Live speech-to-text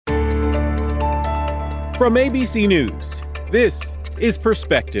From ABC News, this is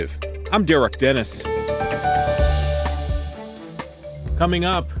Perspective. I'm Derek Dennis. Coming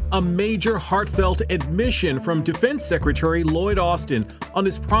up, a major heartfelt admission from Defense Secretary Lloyd Austin on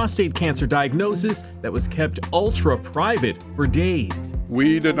his prostate cancer diagnosis that was kept ultra private for days.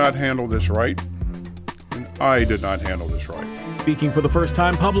 We did not handle this right, and I did not handle this right. Speaking for the first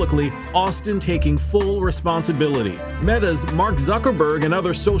time publicly, Austin taking full responsibility. Meta's Mark Zuckerberg and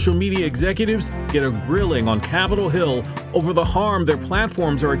other social media executives get a grilling on Capitol Hill over the harm their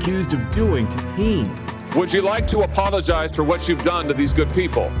platforms are accused of doing to teens. Would you like to apologize for what you've done to these good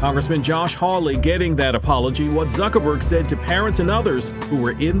people? Congressman Josh Hawley getting that apology, what Zuckerberg said to parents and others who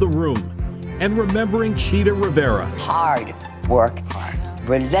were in the room. And remembering Chita Rivera. Hard work,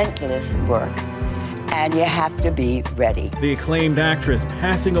 relentless work, and you have to be ready. The acclaimed actress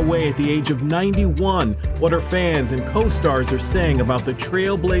passing away at the age of 91. What her fans and co-stars are saying about the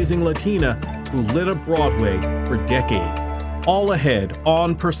trailblazing Latina who lit up Broadway for decades. All ahead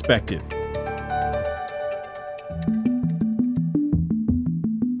on Perspective.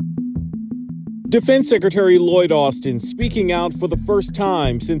 Defense Secretary Lloyd Austin speaking out for the first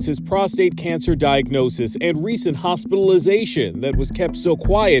time since his prostate cancer diagnosis and recent hospitalization that was kept so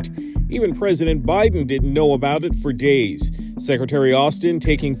quiet, even President Biden didn't know about it for days. Secretary Austin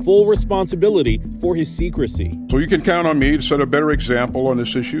taking full responsibility for his secrecy. So you can count on me to set a better example on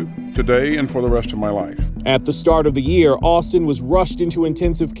this issue today and for the rest of my life. At the start of the year, Austin was rushed into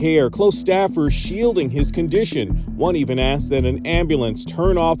intensive care, close staffers shielding his condition. One even asked that an ambulance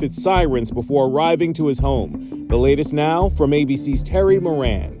turn off its sirens before arriving to his home. The latest now from ABC's Terry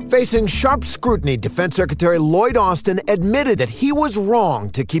Moran. Facing sharp scrutiny, Defense Secretary Lloyd Austin admitted that he was wrong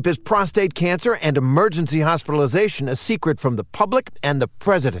to keep his prostate cancer and emergency hospitalization a secret from the public and the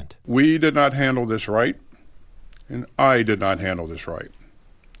president. We did not handle this right, and I did not handle this right.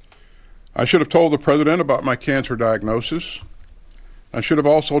 I should have told the president about my cancer diagnosis. I should have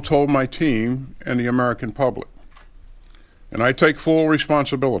also told my team and the American public. And I take full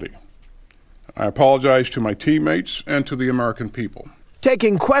responsibility. I apologize to my teammates and to the American people.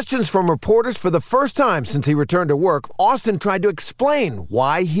 Taking questions from reporters for the first time since he returned to work, Austin tried to explain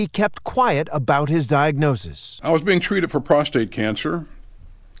why he kept quiet about his diagnosis. I was being treated for prostate cancer.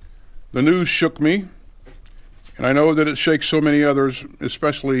 The news shook me, and I know that it shakes so many others,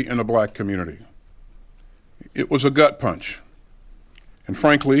 especially in the black community. It was a gut punch. And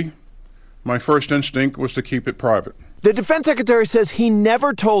frankly, my first instinct was to keep it private. The defense secretary says he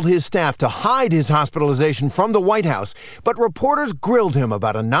never told his staff to hide his hospitalization from the White House, but reporters grilled him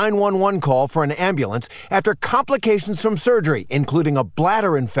about a 911 call for an ambulance after complications from surgery, including a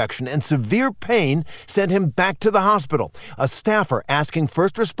bladder infection and severe pain, sent him back to the hospital. A staffer asking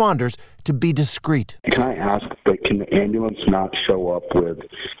first responders to be discreet. Can I ask, can the ambulance not show up with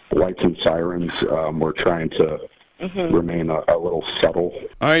lights and sirens? We're trying to remain a little subtle.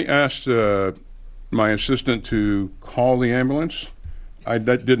 I asked my assistant to call the ambulance. I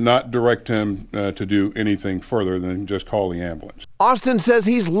did not direct him to do anything further than just call the ambulance. Austin says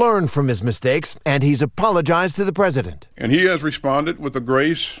he's learned from his mistakes and he's apologized to the president. And he has responded with the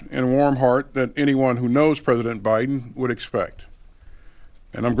grace and warm heart that anyone who knows President Biden would expect.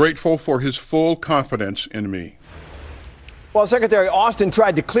 And I'm grateful for his full confidence in me. While Secretary Austin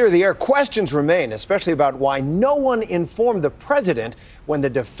tried to clear the air, questions remain, especially about why no one informed the president when the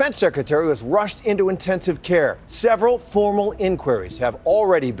defense secretary was rushed into intensive care. Several formal inquiries have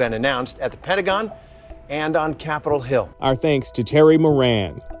already been announced at the Pentagon and on Capitol Hill. Our thanks to Terry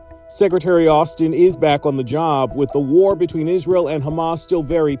Moran. Secretary Austin is back on the job with the war between Israel and Hamas still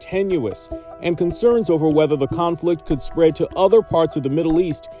very tenuous, and concerns over whether the conflict could spread to other parts of the Middle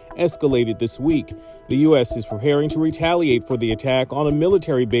East escalated this week. The U.S. is preparing to retaliate for the attack on a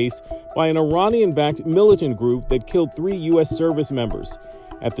military base by an Iranian-backed militant group that killed 3 U.S. service members.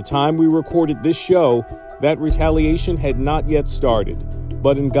 At the time we recorded this show, that retaliation had not yet started.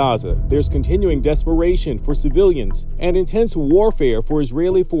 But in Gaza, there's continuing desperation for civilians and intense warfare for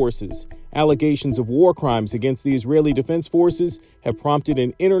Israeli forces. Allegations of war crimes against the Israeli Defense Forces have prompted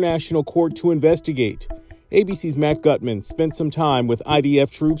an international court to investigate. ABC's Matt Gutman spent some time with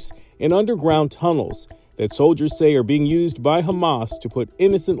IDF troops in underground tunnels that soldiers say are being used by Hamas to put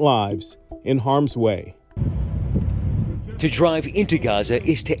innocent lives in harm's way. To drive into Gaza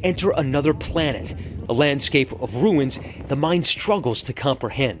is to enter another planet, a landscape of ruins the mind struggles to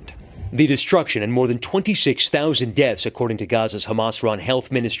comprehend. The destruction and more than 26,000 deaths, according to Gaza's Hamas-run health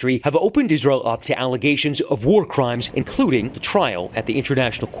ministry, have opened Israel up to allegations of war crimes, including the trial at the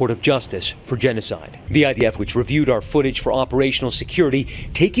International Court of Justice for genocide. The IDF, which reviewed our footage for operational security,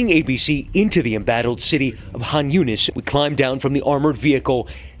 taking ABC into the embattled city of Han Yunis, we climbed down from the armored vehicle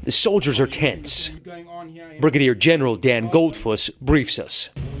The soldiers are tense. Brigadier General Dan Goldfuss briefs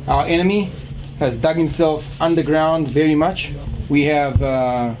us. Our enemy has dug himself underground very much. We have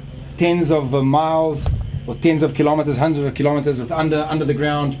tens of miles or tens of kilometers, hundreds of kilometers under the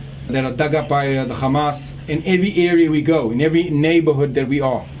ground that are dug up by the Hamas in every area we go, in every neighborhood that we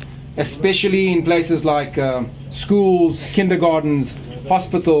are, especially in places like schools, kindergartens,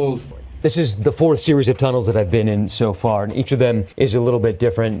 hospitals. This is the fourth series of tunnels that I've been in so far, and each of them is a little bit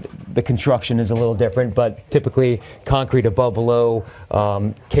different. The construction is a little different, but typically concrete above, below,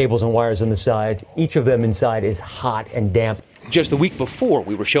 cables and wires on the sides. Each of them inside is hot and damp. Just the week before,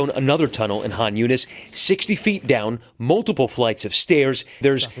 we were shown another tunnel in Han Yunis, 60 feet down, multiple flights of stairs.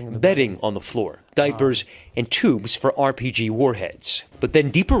 There's bedding on the floor, diapers, and tubes for RPG warheads. But then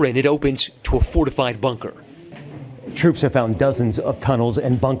deeper in, it opens to a fortified bunker. Troops have found dozens of tunnels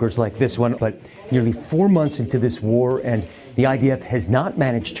and bunkers like this one, but nearly 4 months into this war, and the IDF has not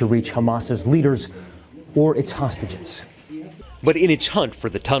managed to reach Hamas's leaders or its hostages. But in its hunt for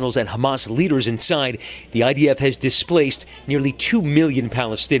the tunnels and Hamas leaders inside, the IDF has displaced nearly 2 million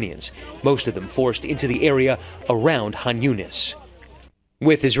Palestinians, most of them forced into the area around Han Yunis.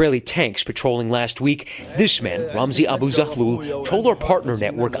 With Israeli tanks patrolling last week, this man, Ramzi Abu Zahlul, told our partner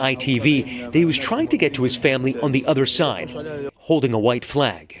network ITV that he was trying to get to his family on the other side, holding a white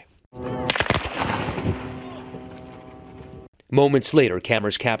flag. Moments later,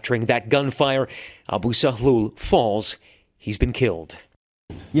 cameras capturing that gunfire, Abu Zahlul falls. He's been killed.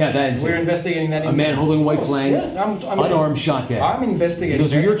 Yeah, that incident. We're investigating that incident. A man holding a white flag, yes, I'm unarmed, shot dead. I'm investigating.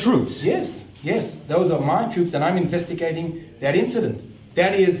 Those are your troops? Yes, those are my troops, and I'm investigating that incident.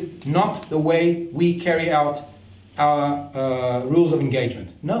 That is not the way we carry out our rules of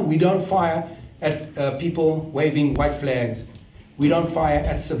engagement. No, we don't fire at people waving white flags. We don't fire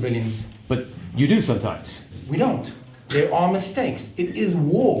at civilians. But you do sometimes. We don't. There are mistakes. It is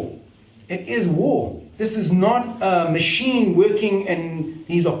war. It is war. This is not a machine working, and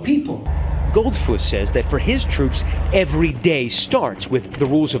these are people. Goldfuss says that for his troops, every day starts with the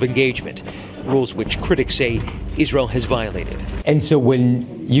rules of engagement, rules which critics say Israel has violated. And so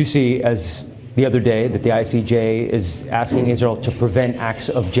when you see, as the other day, that the ICJ is asking Israel to prevent acts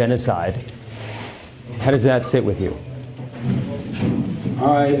of genocide, how does that sit with you?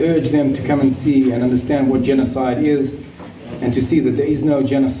 I urge them to come and see and understand what genocide is, and to see that there is no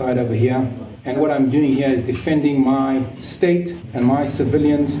genocide over here. And what I'm doing here is defending my state and my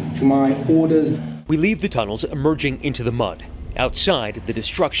civilians to my orders. We leave the tunnels emerging into the mud. Outside, the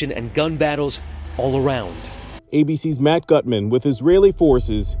destruction and gun battles all around. ABC's Matt Gutman with Israeli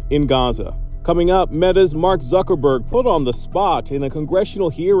forces in Gaza. Coming up, Meta's Mark Zuckerberg put on the spot in a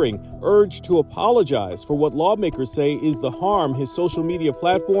congressional hearing, urged to apologize for what lawmakers say is the harm his social media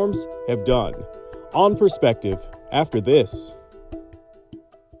platforms have done. On Perspective, after this.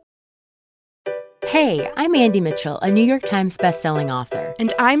 Hey, I'm Andy Mitchell, a New York Times bestselling author.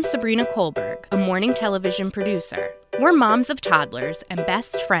 And I'm Sabrina Kohlberg, a morning television producer. We're moms of toddlers and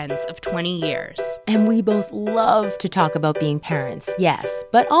best friends of 20 years. And we both love to talk about being parents, yes,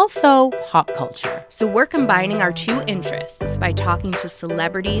 but also pop culture. So we're combining our two interests by talking to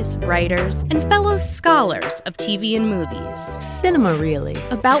celebrities, writers, and fellow scholars of TV and movies. Cinema, really.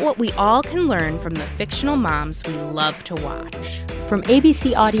 About what we all can learn from the fictional moms we love to watch. From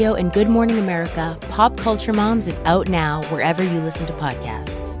ABC Audio and Good Morning America, Pop Culture Moms is out now wherever you listen to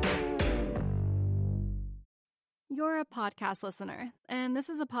podcasts. You're a podcast listener, and this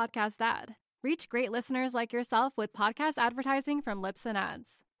is a podcast ad. Reach great listeners like yourself with podcast advertising from Lips and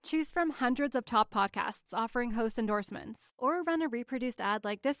Ads. Choose from hundreds of top podcasts offering host endorsements, or run a reproduced ad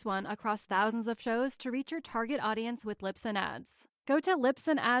like this one across thousands of shows to reach your target audience with Lips and Ads. Go to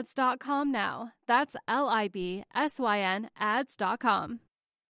lipsandads.com now. That's LIBSYN ads.com.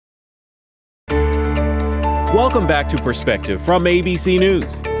 Welcome back to Perspective from ABC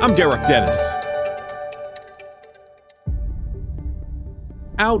News. I'm Derek Dennis.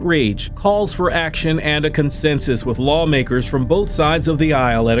 Outrage, calls for action, and a consensus with lawmakers from both sides of the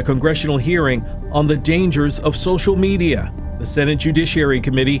aisle at a congressional hearing on the dangers of social media. The Senate Judiciary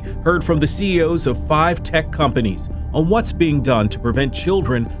Committee heard from the CEOs of 5 tech companies on what's being done to prevent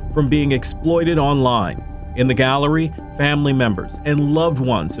children from being exploited online. In the gallery, family members and loved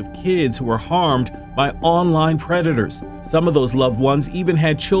ones of kids who were harmed by online predators. Some of those loved ones even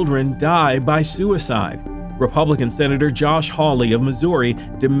had children die by suicide. Republican Senator Josh Hawley of Missouri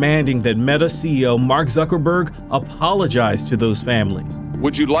demanding that Meta CEO Mark Zuckerberg apologize to those families.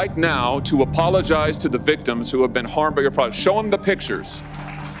 Would you like now to apologize to the victims who have been harmed by your product? Show them the pictures.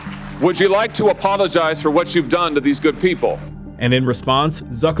 Would you like to apologize for what you've done to these good people? And in response,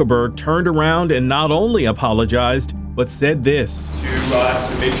 Zuckerberg turned around and not only apologized, but said this.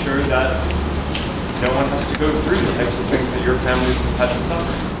 To make sure that no one has to go through the types of things that your families have had to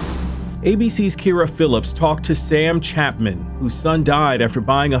suffer. ABC's Kira Phillips talked to Sam Chapman, whose son died after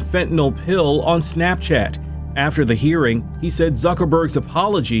buying a fentanyl pill on Snapchat. After the hearing, he said Zuckerberg's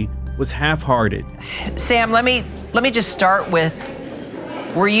apology was half-hearted. Sam, let me just start with,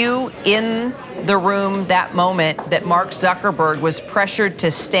 were you in the room that moment that Mark Zuckerberg was pressured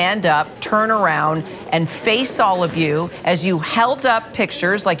to stand up, turn around, and face all of you as you held up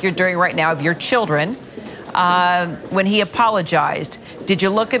pictures like you're doing right now of your children when he apologized? Did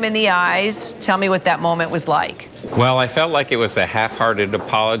you look him in the eyes? Tell me what that moment was like. Well, I felt like it was a half-hearted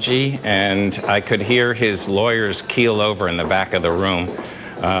apology, and I could hear his lawyers keel over in the back of the room.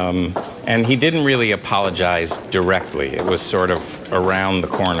 And he didn't really apologize directly. It was sort of around the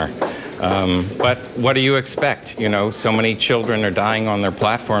corner. But what do you expect? You know, so many children are dying on their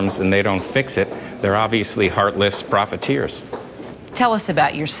platforms and they don't fix it. They're obviously heartless profiteers. Tell us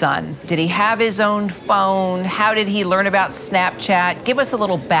about your son. Did he have his own phone? How did he learn about Snapchat? Give us a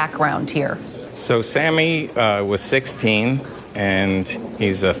little background here. So Sammy was 16, and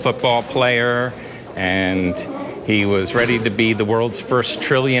he's a football player, and he was ready to be the world's first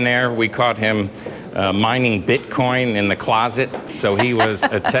trillionaire. We caught him mining Bitcoin in the closet. So he was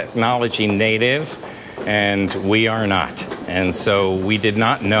a technology native, and we are not. And so we did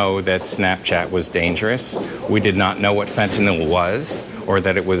not know that Snapchat was dangerous. We did not know what fentanyl was, or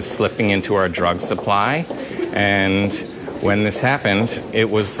that it was slipping into our drug supply. And when this happened, it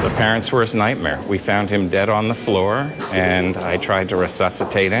was a parent's worst nightmare. We found him dead on the floor, and I tried to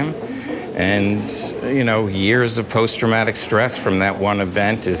resuscitate him. And, you know, years of post-traumatic stress from that one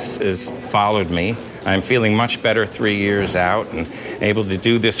event is followed me. I'm feeling much better 3 years out and able to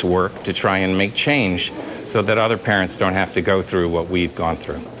do this work to try and make change so that other parents don't have to go through what we've gone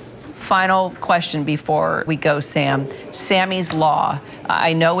through. Final question before we go, Sam. Sammy's Law.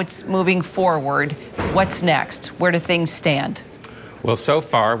 I know it's moving forward. What's next? Where do things stand? Well, so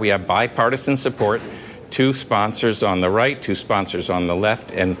far we have bipartisan support, 2 sponsors on the right, 2 sponsors on the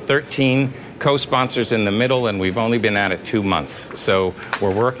left, and 13 co-sponsors in the middle, and we've only been at it 2 months. So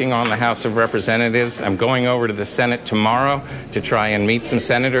we're working on the House of Representatives. I'm going over to the Senate tomorrow to try and meet some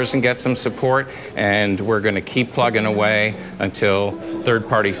senators and get some support, and we're going to keep plugging away until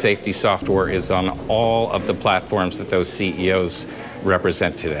third-party safety software is on all of the platforms that those CEOs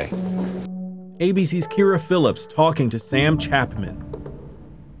represent today. ABC's Kira Phillips talking to Sam Chapman.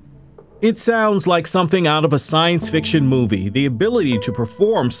 It sounds like something out of a science fiction movie, the ability to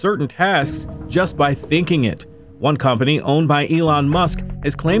perform certain tasks just by thinking it. One company owned by Elon Musk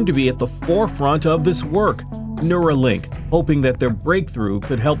has claimed to be at the forefront of this work, Neuralink, hoping that their breakthrough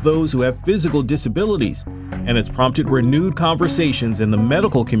could help those who have physical disabilities. And it's prompted renewed conversations in the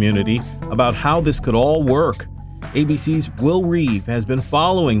medical community about how this could all work. ABC's Will Reeve has been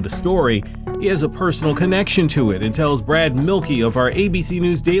following the story. He has a personal connection to it and tells Brad Milkey of our ABC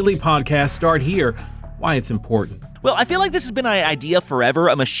News Daily podcast, Start Here, why it's important. Well, I feel like this has been an idea forever,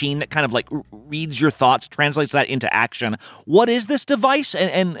 a machine that kind of like reads your thoughts, translates that into action. What is this device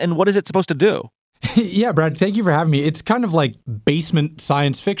and what is it supposed to do? Yeah, Brad, thank you for having me. It's kind of like basement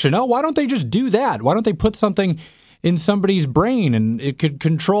science fiction. Oh, why don't they just do that? Why don't they put something in somebody's brain and it could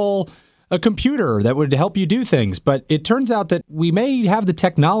control a computer that would help you do things? But it turns out that we may have the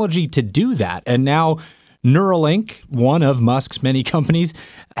technology to do that. And now Neuralink, one of Musk's many companies,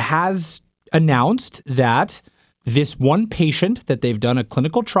 has announced that this one patient that they've done a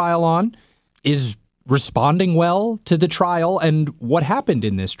clinical trial on is responding well to the trial. And what happened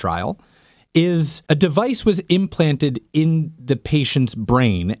in this trial is a device was implanted in the patient's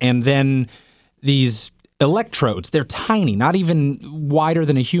brain, and then these electrodes, they're tiny, not even wider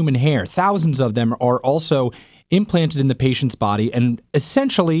than a human hair. Thousands of them are also implanted in the patient's body and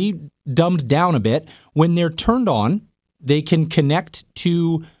essentially dumbed down a bit. When they're turned on, they can connect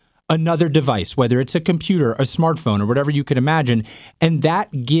to another device, whether it's a computer, a smartphone, or whatever you can imagine, and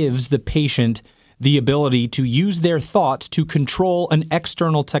that gives the patient the ability to use their thoughts to control an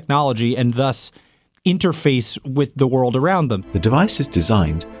external technology and thus interface with the world around them. The device is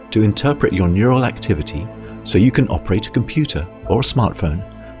designed to interpret your neural activity so you can operate a computer or a smartphone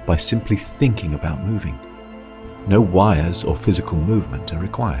by simply thinking about moving. No wires or physical movement are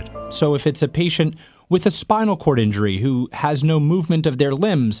required. So if it's a patient with a spinal cord injury who has no movement of their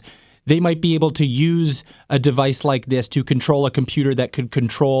limbs, they might be able to use a device like this to control a computer that could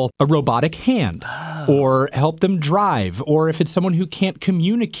control a robotic hand or help them drive. Or if it's someone who can't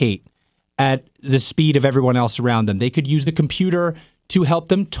communicate at the speed of everyone else around them, they could use the computer to help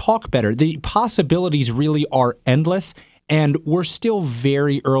them talk better. The possibilities really are endless, and we're still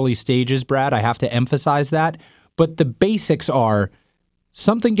very early stages, Brad. I have to emphasize that. but the basics are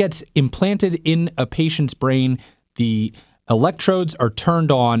something gets implanted in a patient's brain, the electrodes are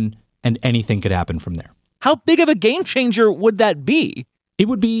turned on, and anything could happen from there. How big of a game changer would that be? It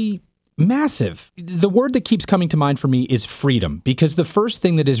would be massive. The word that keeps coming to mind for me is freedom, because the first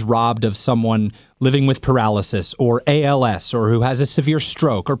thing that is robbed of someone living with paralysis or ALS or who has a severe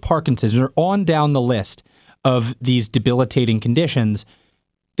stroke or Parkinson's or on down the list of these debilitating conditions,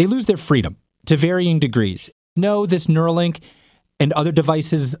 they lose their freedom to varying degrees. No, this Neuralink and other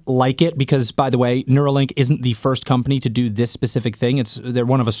devices like it, because, by the way, Neuralink isn't the first company to do this specific thing. They're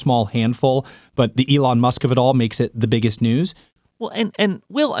one of a small handful, but the Elon Musk of it all makes it the biggest news. Well, and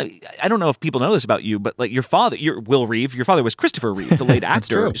Will, I don't know if people know this about you, but like your father, Will Reeve, your father was Christopher Reeve, the late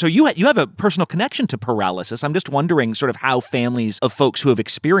actor. True. So you have a personal connection to paralysis. I'm just wondering sort of how families of folks who have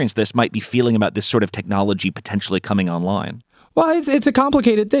experienced this might be feeling about this sort of technology potentially coming online. Well, it's a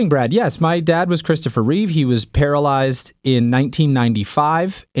complicated thing, Brad. Yes, my dad was Christopher Reeve. He was paralyzed in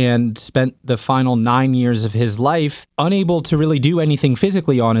 1995 and spent the final 9 years of his life unable to really do anything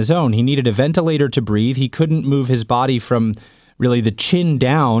physically on his own. He needed a ventilator to breathe. He couldn't move his body from really the chin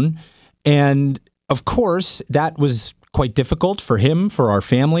down. And of course, that was quite difficult for him, for our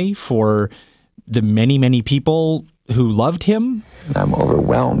family, for the many, many people who loved him. And I'm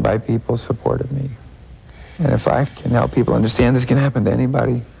overwhelmed by people's support of me. And if I can help people understand this can happen to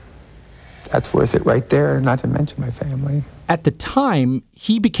anybody, that's worth it right there, not to mention my family. At the time,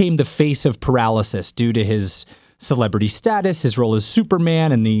 he became the face of paralysis due to his celebrity status, his role as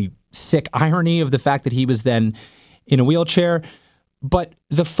Superman, and the sick irony of the fact that he was then in a wheelchair. But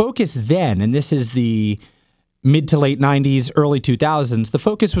the focus then, and this is the mid to late 90s, early 2000s, the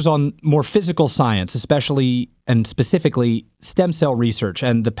focus was on more physical science, especially and specifically stem cell research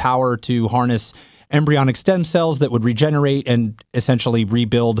and the power to harness embryonic stem cells that would regenerate and essentially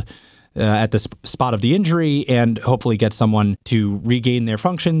rebuild at the spot of the injury and hopefully get someone to regain their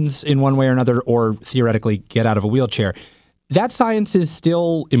functions in one way or another, or theoretically get out of a wheelchair. That science is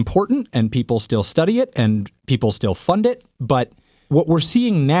still important and people still study it and people still fund it. But what we're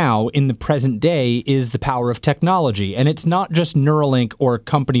seeing now in the present day is the power of technology. And it's not just Neuralink or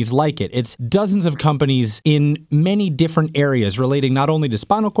companies like it. It's dozens of companies in many different areas relating not only to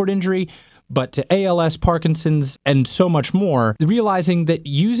spinal cord injury, but to ALS, Parkinson's, and so much more, realizing that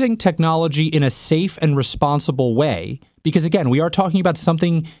using technology in a safe and responsible way, because again, we are talking about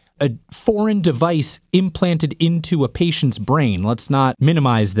something, a foreign device implanted into a patient's brain. Let's not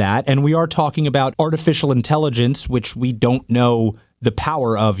minimize that. And we are talking about artificial intelligence, which we don't know the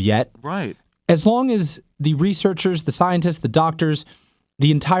power of yet. Right. As long as the researchers, the scientists, the doctors,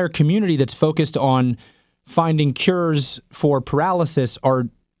 the entire community that's focused on finding cures for paralysis are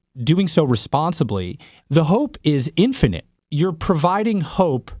doing so responsibly, the hope is infinite. You're providing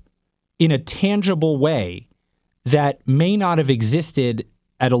hope in a tangible way that may not have existed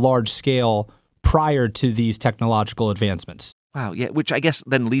at a large scale prior to these technological advancements. Wow, yeah, which I guess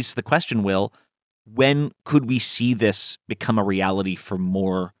then leads to the question, Will, when could we see this become a reality for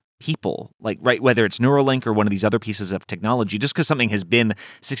more people? Like, right, whether it's Neuralink or one of these other pieces of technology, just because something has been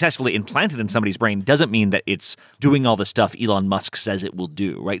successfully implanted in somebody's brain doesn't mean that it's doing all the stuff Elon Musk says it will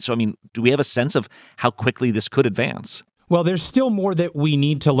do, right? So, I mean, do we have a sense of how quickly this could advance? Well, there's still more that we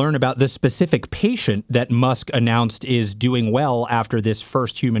need to learn about the specific patient that Musk announced is doing well after this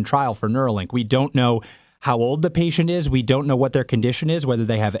first human trial for Neuralink. We don't know how old the patient is. We don't know what their condition is, whether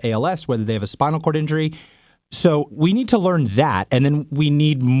they have ALS, whether they have a spinal cord injury. So we need to learn that, and then we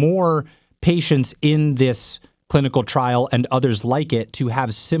need more patients in this clinical trial and others like it to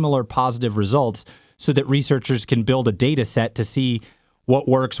have similar positive results so that researchers can build a data set to see what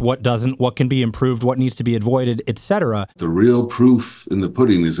works, what doesn't, what can be improved, what needs to be avoided, etc. The real proof in the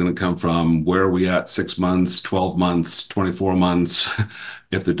pudding is going to come from where are we at 6 months, 12 months, 24 months.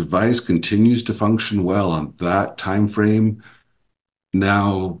 If the device continues to function well on that time frame,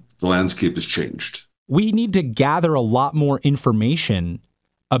 now the landscape has changed. We need to gather a lot more information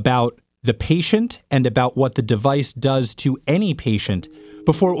about the patient and about what the device does to any patient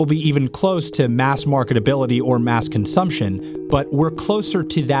before it will be even close to mass marketability or mass consumption. But we're closer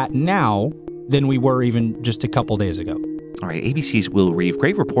to that now than we were even just a couple days ago. All right, ABC's Will Reeve.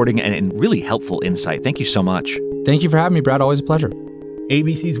 Great reporting and really helpful insight. Thank you so much. Thank you for having me, Brad. Always a pleasure.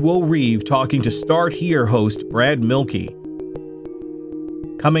 ABC's Will Reeve talking to Start Here host Brad Milkey.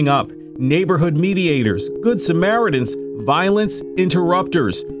 Coming up, neighborhood mediators, good Samaritans, violence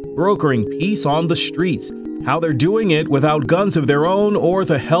interrupters, brokering peace on the streets, how they're doing it without guns of their own or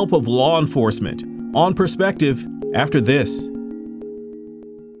the help of law enforcement. On Perspective, after this.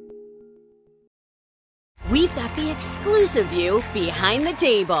 We've got the exclusive view behind the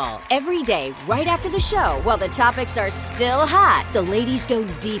table. Every day, right after the show, while the topics are still hot, the ladies go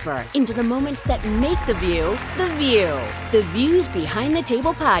deeper into the moments that make The View, The View. The View's Behind the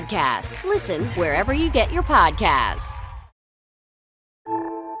Table podcast. Listen wherever you get your podcasts.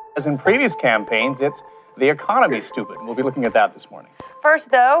 As in previous campaigns, it's the economy, stupid. We'll be looking at that this morning.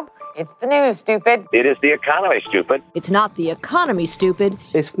 First, though, it's the news, stupid. It is the economy, stupid. It's not the economy, stupid.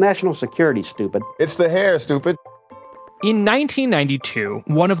 It's national security, stupid. It's the hair, stupid. In 1992,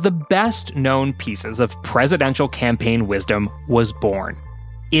 one of the best-known pieces of presidential campaign wisdom was born.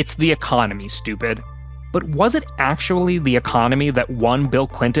 It's the economy, stupid. But was it actually the economy that won Bill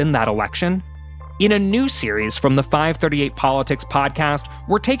Clinton that election? In a new series from the 538 Politics podcast,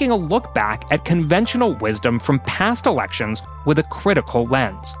 we're taking a look back at conventional wisdom from past elections with a critical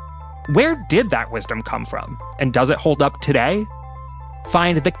lens. Where did that wisdom come from? And does it hold up today?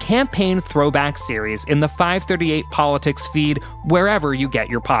 Find the Campaign Throwback series in the 538 Politics feed wherever you get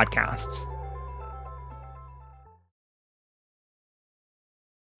your podcasts.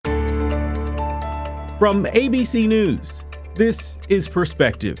 From ABC News, this is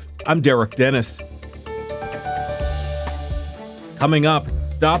Perspective. I'm Derek Dennis. Coming up,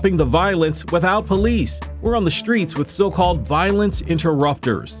 stopping the violence without police. We're on the streets with so-called violence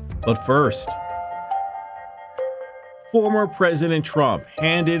interrupters. But first, former President Trump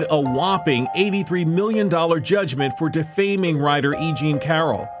handed a whopping $83 million judgment for defaming writer E. Jean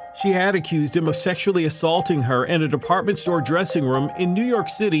Carroll. She had accused him of sexually assaulting her in a department store dressing room in New York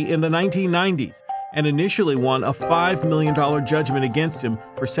City in the 1990s. And initially won a $5 million judgment against him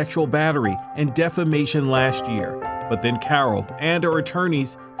for sexual battery and defamation last year. But then Carroll and her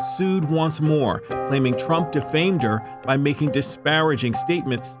attorneys sued once more, claiming Trump defamed her by making disparaging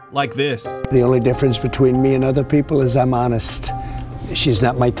statements like this. The only difference between me and other people is I'm honest. She's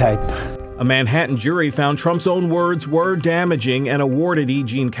not my type. A Manhattan jury found Trump's own words were damaging and awarded E.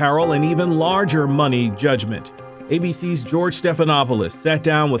 Jean Carroll an even larger money judgment. ABC's George Stephanopoulos sat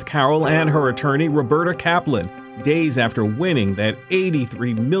down with Carroll and her attorney, Roberta Kaplan, days after winning that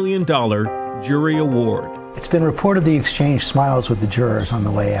 $83 million jury award. It's been reported that you exchanged smiles with the jurors on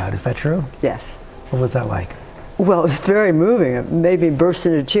the way out. Is that true? Yes. What was that like? Well, it was very moving. It made me burst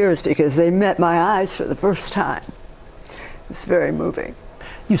into tears because they met my eyes for the first time. It was very moving.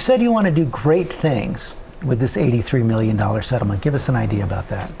 You said you want to do great things with this $83 million settlement. Give us an idea about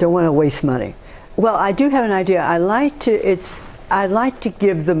that. Don't want to waste money. Well, I do have an idea. I'd like to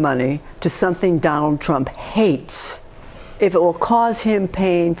give the money to something Donald Trump hates. If it will cause him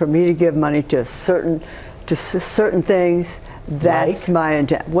pain for me to give money to certain things, that's my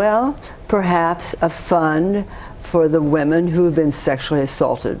intent. Well, perhaps a fund for the women who have been sexually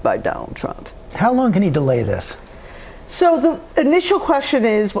assaulted by Donald Trump. How long can he delay this? So the initial question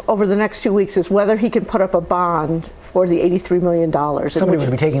is, over the next 2 weeks, is whether he can put up a bond for the $83 million. Somebody would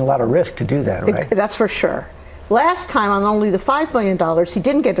be taking a lot of risk to do that, right? That's for sure. Last time, on only the $5 million, he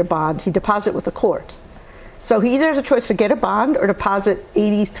didn't get a bond. He deposited with the court. So he either has a choice to get a bond or deposit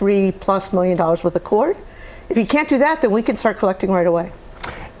 $83+ million with the court. If he can't do that, then we can start collecting right away.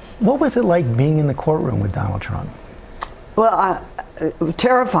 What was it like being in the courtroom with Donald Trump? Well,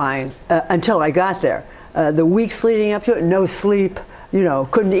 terrifying until I got there. The weeks leading up to it, no sleep,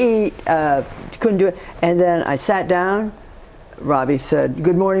 couldn't eat, couldn't do it. And then I sat down. Robbie said,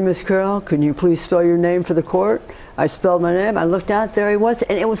 "Good morning, Miss Carroll. Can you please spell your name for the court?" I spelled my name. I looked out, there he was.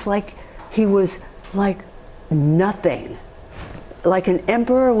 And it was like he was like nothing, like an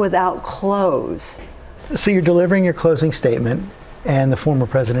emperor without clothes. So you're delivering your closing statement, and the former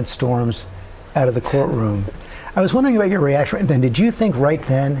president storms out of the courtroom. I was wondering about your reaction then. Did you think right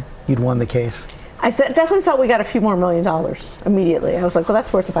then you'd won the case? I definitely thought we got a few more $1 million immediately. I was like, well,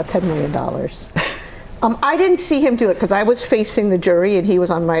 that's worth about $10 million. I didn't see him do it because I was facing the jury and he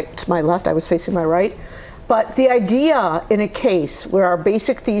was on to my left. I was facing my right. But the idea in a case where our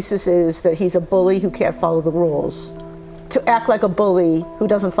basic thesis is that he's a bully who can't follow the rules, to act like a bully who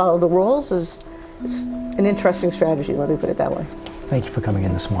doesn't follow the rules is an interesting strategy, let me put it that way. Thank you for coming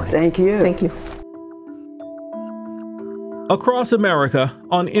in this morning. Thank you. Thank you. Across America,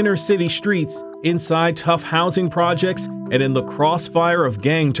 on inner city streets, inside tough housing projects, and in the crossfire of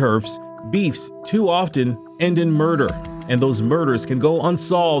gang turfs, beefs too often end in murder. And those murders can go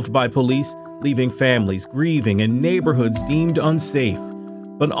unsolved by police, leaving families grieving and neighborhoods deemed unsafe.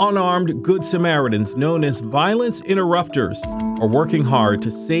 But unarmed Good Samaritans, known as violence interrupters, are working hard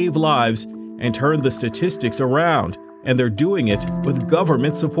to save lives and turn the statistics around. And they're doing it with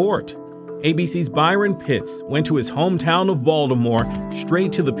government support. ABC's Byron Pitts went to his hometown of Baltimore,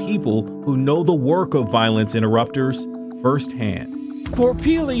 straight to the people who know the work of violence interrupters firsthand. For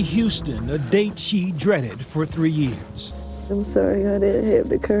Peely Houston, a date she dreaded for 3 years. I'm sorry I didn't have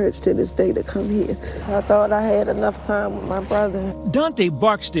the courage to this day to come here. I thought I had enough time with my brother. Dante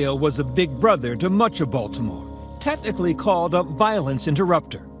Barksdale was a big brother to much of Baltimore, technically called a violence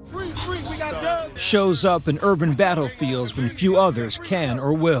interrupter. Shows up in urban battlefields when few others can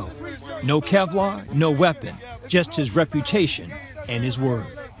or will. No Kevlar, no weapon, just his reputation and his word.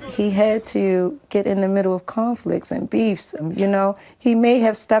 He had to get in the middle of conflicts and beefs. You know, he may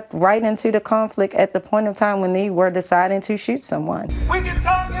have stepped right into the conflict at the point of time when they were deciding to shoot someone. We can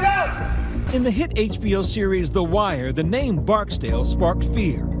talk it out! In the hit HBO series The Wire, the name Barksdale sparked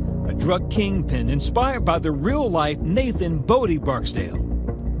fear. A drug kingpin inspired by the real-life Nathan Bodie Barksdale,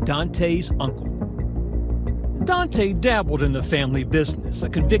 Dante's uncle. Dante dabbled in the family business, a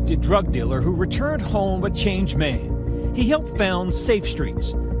convicted drug dealer who returned home a changed man. He helped found Safe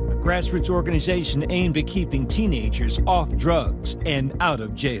Streets, a grassroots organization aimed at keeping teenagers off drugs and out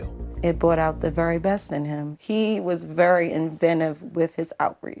of jail. It brought out the very best in him. He was very inventive with his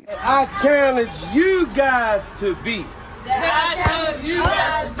outreach. I challenge you guys to be.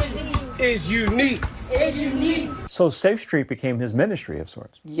 Is unique. It's unique. So Safe Street became his ministry of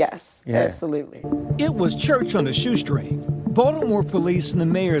sorts. Yes, Yeah. absolutely. It was church on a shoestring. Baltimore police and the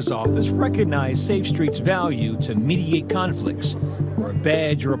mayor's office recognized Safe Street's value to mediate conflicts where a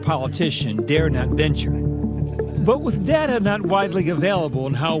badge or a politician dare not venture. But with data not widely available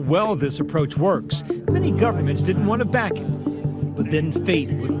on how well this approach works, many governments didn't want to back it. But then fate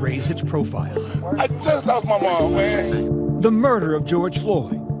would raise its profile. I just lost my mom, man. The murder of George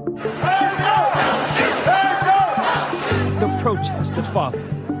Floyd. The protests that followed.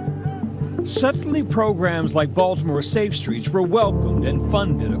 Suddenly, programs like Baltimore Safe Streets were welcomed and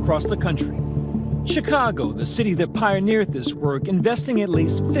funded across the country. Chicago, the city that pioneered this work, investing at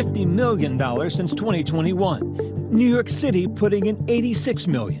least $50 million since 2021. New York City putting in $86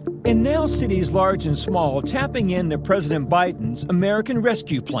 million. And now cities large and small tapping into President Biden's American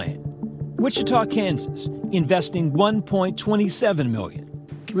Rescue Plan. Wichita, Kansas, investing $1.27 million.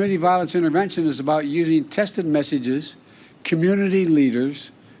 Community violence intervention is about using tested messages, community leaders,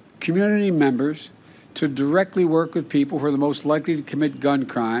 community members to directly work with people who are the most likely to commit gun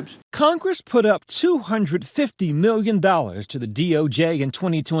crimes. Congress put up $250 million to the DOJ in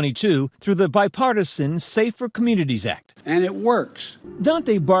 2022 through the bipartisan Safer Communities Act. And it works.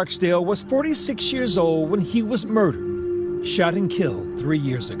 Dante Barksdale was 46 years old when he was murdered, shot and killed 3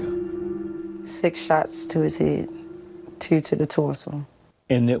 years ago. 6 shots to his head, 2 to the torso.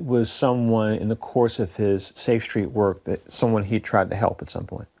 And it was someone in the course of his Safe Street work that someone he tried to help at some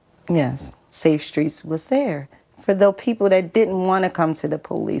point. Yes, Safe Streets was there for the people that didn't want to come to the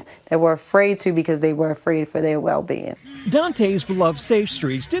police, that were afraid to because they were afraid for their well-being. Dante's beloved Safe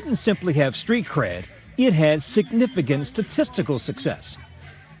Streets didn't simply have street cred, it had significant statistical success.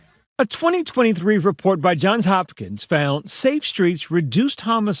 A 2023 report by Johns Hopkins found Safe Streets reduced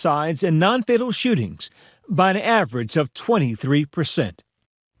homicides and non-fatal shootings by an average of 23%.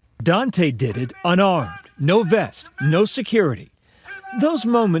 Dante did it unarmed, no vest, no security. Those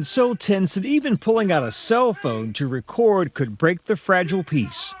moments so tense that even pulling out a cell phone to record could break the fragile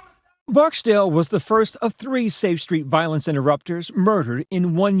peace. Barksdale was the first of 3 Safe Street violence interrupters murdered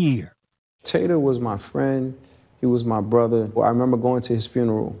in 1 year. Chita was my friend. He was my brother. I remember going to his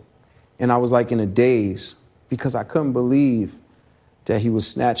funeral, and I was like in a daze because I couldn't believe that he was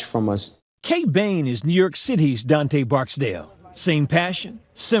snatched from us. Kay Bain is New York City's Dante Barksdale. Same passion,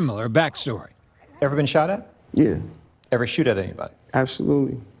 similar backstory. Ever been shot at? Yeah. Ever shoot at anybody?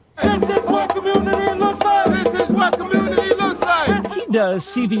 Absolutely. This is what community looks like. This is what community looks like. He does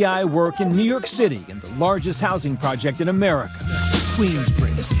CVI work in New York City in the largest housing project in America,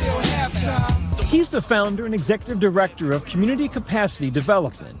 Queensbridge. It's still halftime. He's the founder and executive director of Community Capacity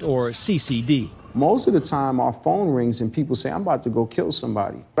Development, or CCD. Most of the time, our phone rings and people say, I'm about to go kill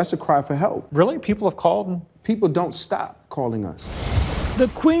somebody. That's a cry for help. Really? People have called? People don't stop calling us. The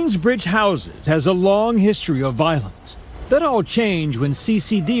Queensbridge houses has a long history of violence. That all changed when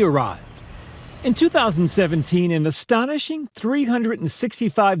CCD arrived. In 2017, an astonishing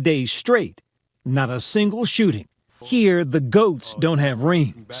 365 days straight, not a single shooting. Here, the goats don't have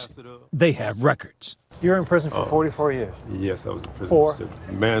rings. They have records. You're in prison for 44 years. Yes, I was in prison. For?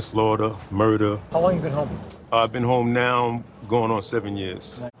 Manslaughter, murder. How long have you been home? I've been home now going on 7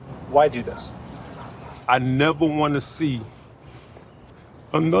 years. Why do this? I never want to see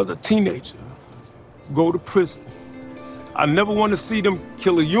another teenager go to prison. I never want to see them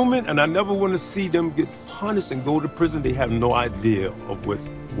kill a human, and I never want to see them get punished and go to prison. They have no idea of what's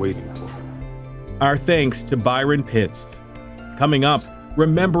waiting for them. Our thanks to Byron Pitts. Coming up,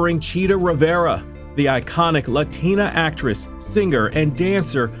 remembering Chita Rivera, the iconic Latina actress, singer, and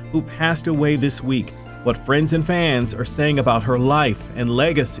dancer who passed away this week. What friends and fans are saying about her life and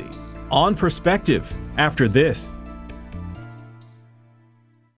legacy. On Perspective, after this.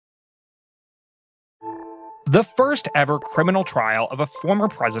 The first ever criminal trial of a former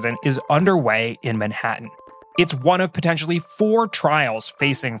president is underway in Manhattan. It's one of potentially 4 trials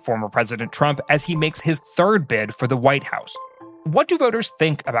facing former President Trump as he makes his third bid for the White House. What do voters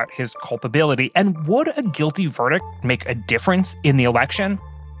think about his culpability, and would a guilty verdict make a difference in the election?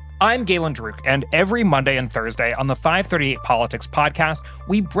 I'm Galen Druk, and every Monday and Thursday on the 538 Politics podcast,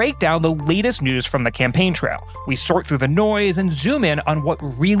 we break down the latest news from the campaign trail. We sort through the noise and zoom in on what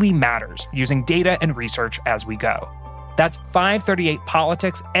really matters, using data and research as we go. That's 538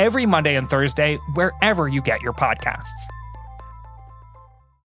 Politics every Monday and Thursday, wherever you get your podcasts.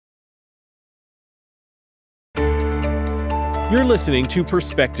 You're listening to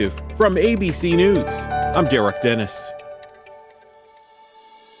Perspective from ABC News. I'm Derek Dennis.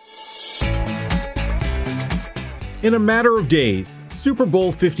 In a matter of days, Super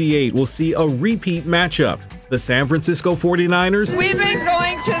Bowl 58 will see a repeat matchup. The San Francisco 49ers. We've been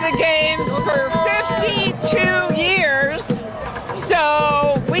going to the games for 52 years,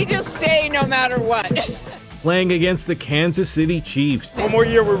 so we just stay no matter what. Playing against the Kansas City Chiefs. One more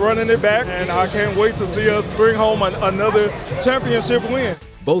year, we're running it back, and I can't wait to see us bring home another championship win.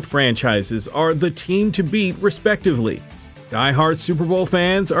 Both franchises are the team to beat, respectively. Die-hard Super Bowl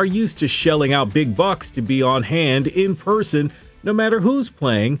fans are used to shelling out big bucks to be on hand in person, no matter who's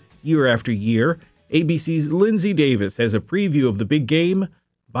playing, year after year. ABC's Lindsay Davis has a preview of the big game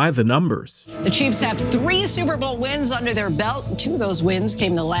by the numbers. The Chiefs have 3 Super Bowl wins under their belt. 2 of those wins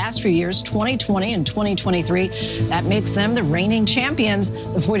came the last few years, 2020 and 2023. That makes them the reigning champions.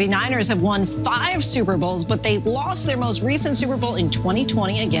 The 49ers have won 5 Super Bowls, but they lost their most recent Super Bowl in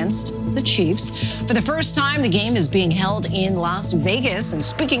 2020 against the Chiefs. For the first time, the game is being held in Las Vegas. And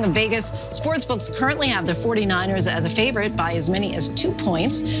speaking of Vegas, sportsbooks currently have the 49ers as a favorite by as many as 2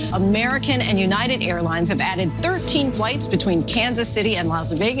 points. American and United Airlines have added 13 flights between Kansas City and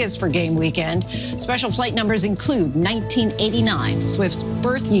Las Vegas for game weekend. Special flight numbers include 1989, Swift's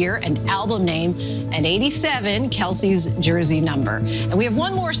birth year and album name, and 87, Kelsey's jersey number. And we have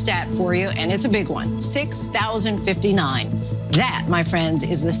one more stat for you, and it's a big one, 6,059. That, my friends,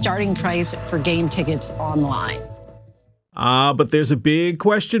 is the starting price for game tickets online. But there's a big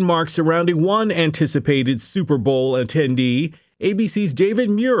question mark surrounding one anticipated Super Bowl attendee, ABC's David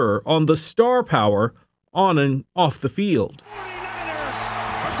Muir, on the star power on and off the field.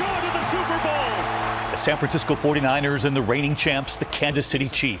 San Francisco 49ers and the reigning champs, the Kansas City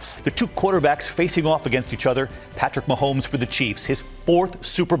Chiefs. The 2 quarterbacks facing off against each other. Patrick Mahomes for the Chiefs, his 4th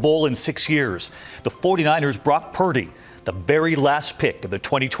Super Bowl in 6 years. The 49ers, Brock Purdy, the very last pick of the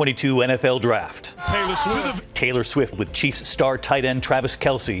 2022 NFL Draft. Taylor Swift with Chiefs star tight end Travis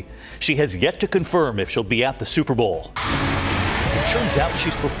Kelce. She has yet to confirm if she'll be at the Super Bowl. It turns out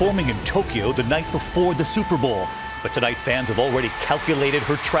she's performing in Tokyo the night before the Super Bowl. But tonight, fans have already calculated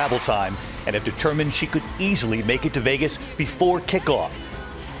her travel time and have determined she could easily make it to Vegas before kickoff.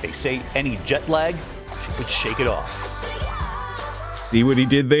 They say any jet lag, she could shake it off. See what he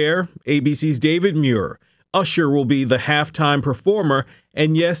did there? ABC's David Muir. Usher will be the halftime performer,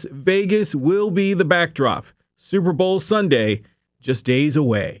 and yes, Vegas will be the backdrop. Super Bowl Sunday, just days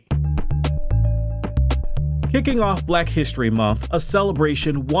away. Kicking off Black History Month, a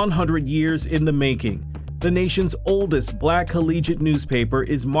celebration 100 years in the making. The nation's oldest black collegiate newspaper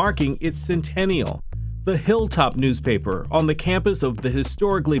is marking its centennial. The Hilltop newspaper on the campus of the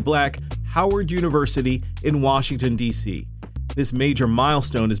historically black Howard University in Washington, D.C. This major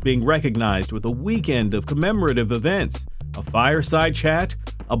milestone is being recognized with a weekend of commemorative events, a fireside chat,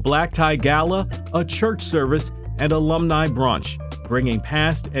 a black tie gala, a church service, and alumni brunch, bringing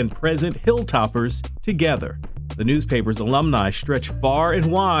past and present Hilltoppers together. The newspaper's alumni stretch far and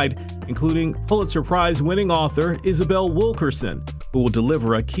wide, including Pulitzer Prize-winning author Isabel Wilkerson, who will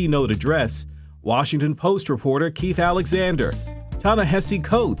deliver a keynote address, Washington Post reporter Keith Alexander, Ta-Nehisi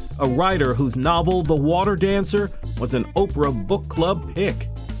Coates, a writer whose novel The Water Dancer was an Oprah Book Club pick,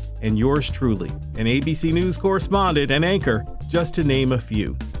 and yours truly, an ABC News correspondent and anchor, just to name a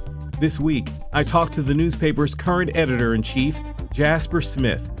few. This week, I talked to the newspaper's current editor-in-chief, Jasper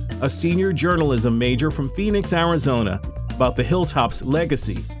Smith, a senior journalism major from Phoenix, Arizona, about the Hilltop's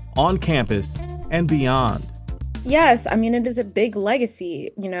legacy on campus and beyond. Yes, I mean, it is a big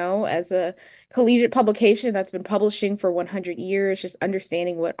legacy, as a collegiate publication that's been publishing for 100 years, just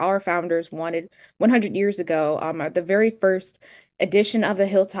understanding what our founders wanted 100 years ago. At the very first edition of the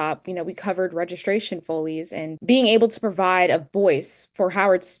Hilltop, we covered registration folies and being able to provide a voice for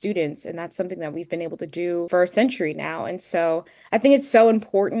Howard students. And that's something that we've been able to do for a century now. And so I think it's so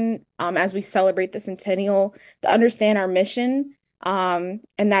important as we celebrate the centennial to understand our mission. And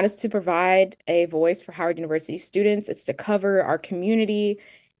that is to provide a voice for Howard University students. It's to cover our community,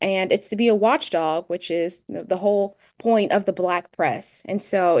 and it's to be a watchdog, which is the whole point of the Black press. And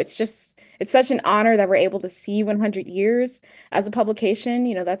so it's such an honor that we're able to see 100 years as a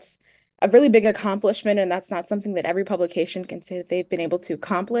publication. That's a really big accomplishment, and that's not something that every publication can say that they've been able to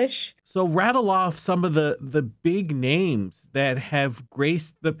accomplish. So rattle off some of the big names that have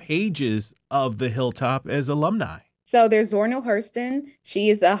graced the pages of the Hilltop as alumni. So there's Zora Neale Hurston. She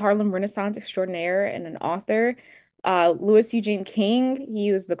is a Harlem Renaissance extraordinaire and an author. Louis Eugene King,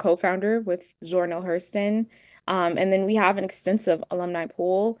 he was the co-founder with Zora Neale Hurston. And then we have an extensive alumni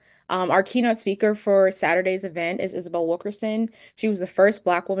pool. Our keynote speaker for Saturday's event is Isabel Wilkerson. She was the first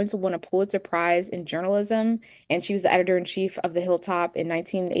Black woman to win a Pulitzer Prize in journalism, and she was the editor-in-chief of the Hilltop in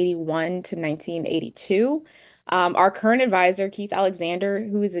 1981 to 1982. Our current advisor, Keith Alexander,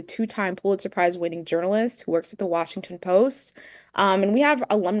 who is a two-time Pulitzer Prize winning journalist who works at the Washington Post. And we have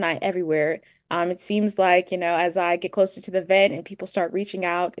alumni everywhere. It seems like, as I get closer to the event and people start reaching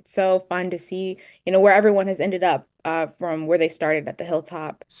out, it's so fun to see, where everyone has ended up from where they started at the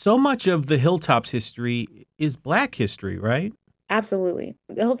Hilltop. So much of the Hilltop's history is Black history, right? Absolutely.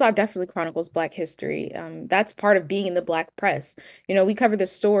 The Hilltop definitely chronicles Black history. That's part of being in the Black press. We cover the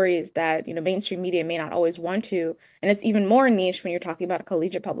stories that, mainstream media may not always want to. And it's even more niche when you're talking about a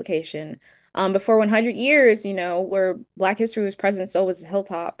collegiate publication. But for 100 years, where Black history was present, so was the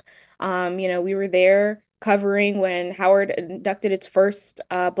Hilltop. We were there covering when Howard inducted its first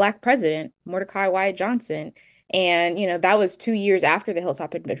Black president, Mordecai Wyatt Johnson. And, that was 2 years after the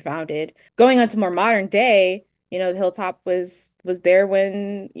Hilltop had been founded. Going on to more modern day, the Hilltop was there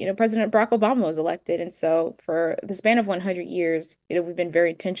when, President Barack Obama was elected. And so for the span of 100 years, we've been very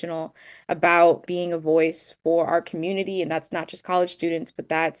intentional about being a voice for our community. And that's not just college students, but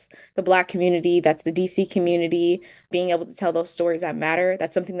that's the Black community, that's the DC community, being able to tell those stories that matter.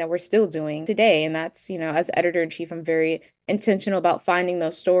 That's something that we're still doing today. And that's, as editor-in-chief, I'm very intentional about finding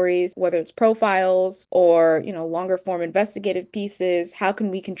those stories, whether it's profiles or, longer form investigative pieces. How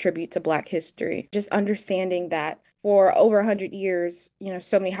can we contribute to Black history? Just understanding that for over 100 years,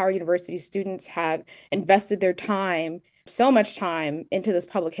 so many Howard University students have invested their time, so much time into this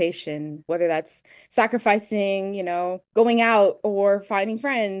publication, whether that's sacrificing, going out or finding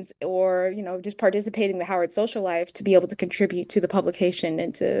friends or, just participating in the Howard social life to be able to contribute to the publication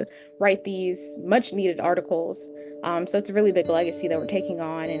and to write these much needed articles. So it's a really big legacy that we're taking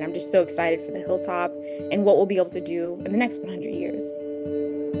on. And I'm just so excited for the Hilltop and what we'll be able to do in the next 100 years.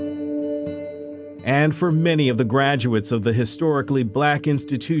 And for many of the graduates of the historically Black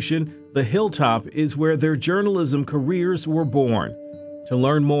institution, the Hilltop is where their journalism careers were born. To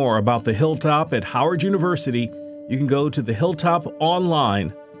learn more about the Hilltop at Howard University, you can go to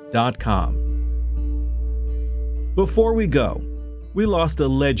thehilltoponline.com. Before we go, we lost a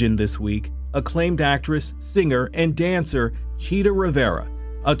legend this week, acclaimed actress, singer, and dancer Chita Rivera,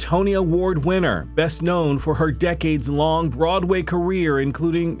 a Tony Award winner, best known for her decades-long Broadway career,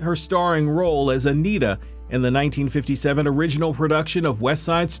 including her starring role as Anita in the 1957 original production of West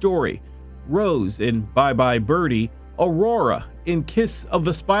Side Story, Rose in Bye Bye Birdie, Aurora in Kiss of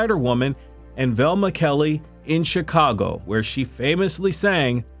the Spider-Woman, and Velma Kelly in Chicago, where she famously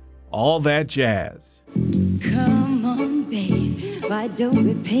sang All That Jazz. Come on, babe, why don't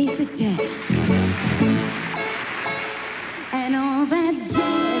we pay for that? And all that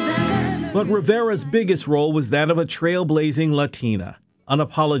jazz. But Rivera's biggest role was that of a trailblazing Latina,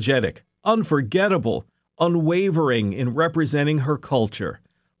 unapologetic, unforgettable, unwavering in representing her culture,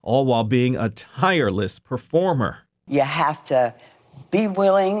 all while being a tireless performer. You have to be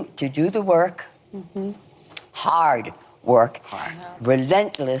willing to do the work, hard work,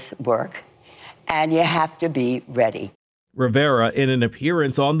 relentless work, and you have to be ready. Rivera, in an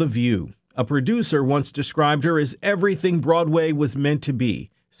appearance on The View, a producer once described her as everything Broadway was meant to be,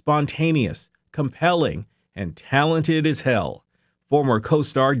 spontaneous, compelling, and talented as hell. Former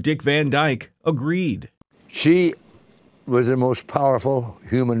co-star Dick Van Dyke agreed. She was the most powerful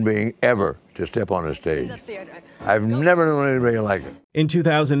human being ever to step on a stage. I've never known anybody like it. In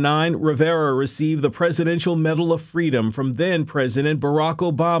 2009, Rivera received the Presidential Medal of Freedom from then-President Barack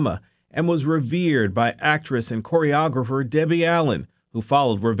Obama and was revered by actress and choreographer Debbie Allen, who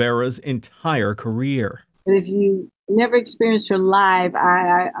followed Rivera's entire career. But if you never experienced her live,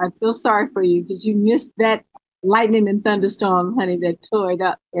 I feel sorry for you because you missed that lightning and thunderstorm, honey, that tore it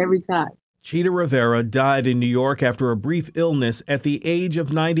up every time. Chita Rivera died in New York after a brief illness at the age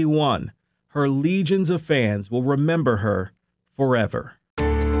of 91. Her legions of fans will remember her forever.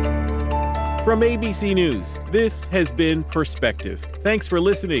 From ABC News, this has been Perspective. Thanks for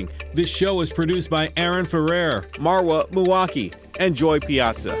listening. This show is produced by Aaron Ferrer, Marwa Muwaki, and Joy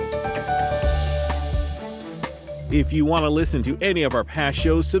Piazza. If you want to listen to any of our past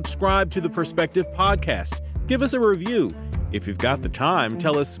shows, subscribe to the Perspective podcast. Give us a review. If you've got the time,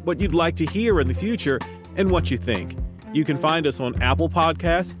 tell us what you'd like to hear in the future and what you think. You can find us on Apple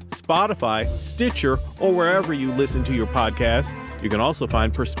Podcasts, Spotify, Stitcher, or wherever you listen to your podcasts. You can also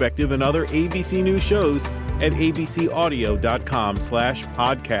find Perspective and other ABC News shows at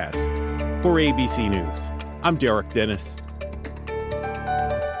abcaudio.com/podcast. For ABC News, I'm Derek Dennis.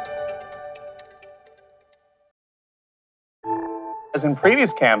 As in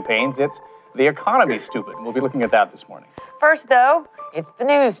previous campaigns, it's the economy, stupid. We'll be looking at that this morning. First, though, it's the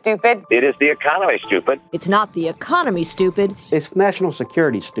news, stupid. It is the economy, stupid. It's not the economy, stupid. It's national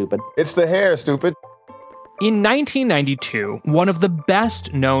security, stupid. It's the hair, stupid. In 1992, one of the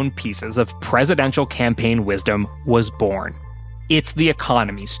best-known pieces of presidential campaign wisdom was born. It's the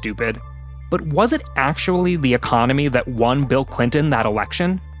economy, stupid. But was it actually the economy that won Bill Clinton that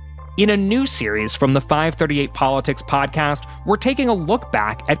election? In a new series from the 538 Politics podcast, we're taking a look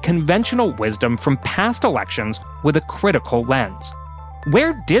back at conventional wisdom from past elections with a critical lens.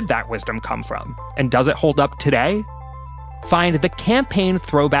 Where did that wisdom come from? And does it hold up today? Find the Campaign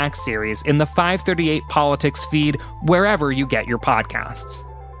Throwback series in the 538 Politics feed wherever you get your podcasts.